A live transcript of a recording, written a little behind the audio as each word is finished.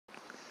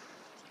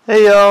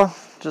Hey y'all,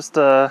 just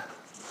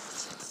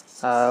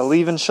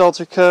leaving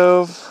Shelter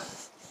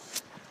Cove.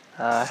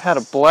 Had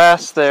a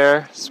blast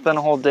there, spent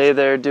a whole day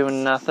there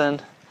doing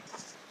nothing.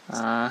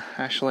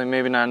 Actually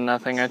maybe not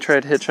nothing. I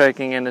tried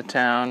hitchhiking into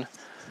town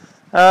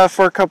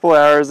for a couple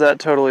hours. That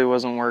totally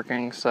wasn't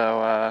working,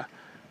 so I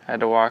had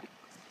to walk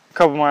a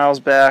couple miles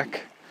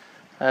back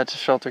to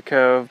Shelter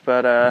Cove,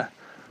 but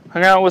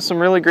hung out with some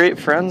really great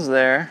friends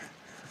there.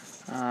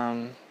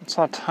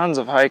 Saw tons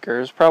of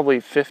hikers, probably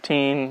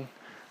 15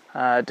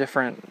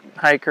 different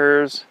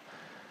hikers,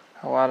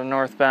 a lot of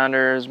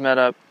northbounders, met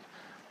up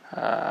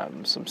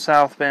some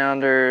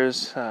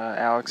southbounders,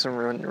 Alex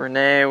and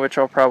Renee, which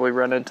I'll probably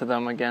run into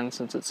them again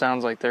since it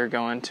sounds like they're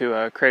going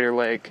to Crater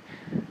Lake.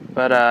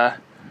 But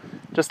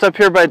just up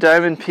here by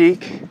Diamond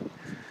Peak,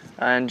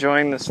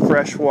 enjoying this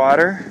fresh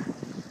water.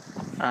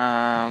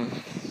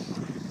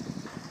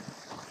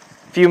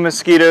 Few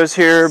mosquitoes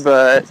here,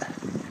 but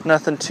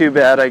nothing too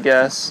bad, I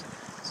guess,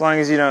 as long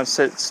as you don't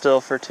sit still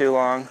for too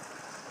long.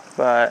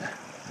 But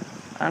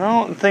I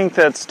don't think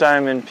that's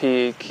Diamond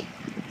Peak.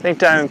 I think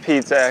Diamond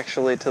Peak's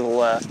actually to the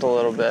left a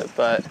little bit,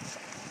 but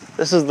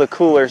this is the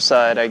cooler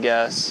side, I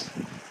guess,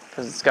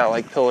 because it's got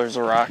like pillars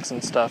of rocks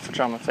and stuff, which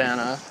I'm a fan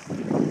of.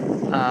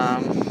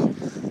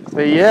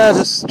 But yeah,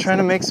 just trying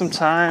to make some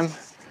time.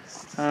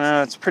 I don't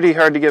know, it's pretty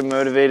hard to get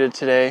motivated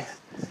today.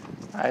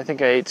 I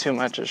think I ate too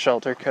much at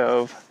Shelter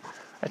Cove.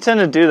 I tend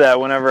to do that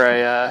whenever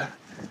I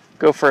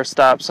go for a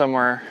stop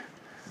somewhere.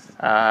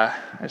 I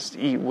just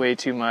eat way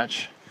too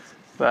much.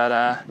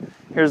 But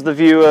here's the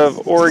view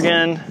of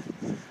Oregon.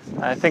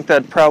 I think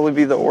that'd probably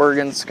be the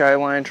Oregon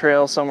Skyline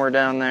Trail somewhere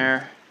down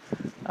there,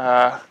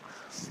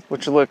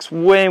 which looks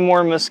way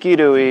more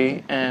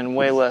mosquito-y and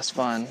way less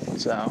fun.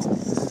 So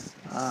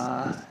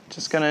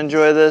just gonna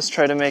enjoy this,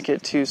 try to make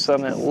it to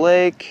Summit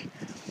Lake.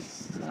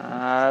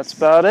 That's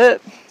about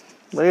it.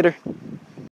 Later.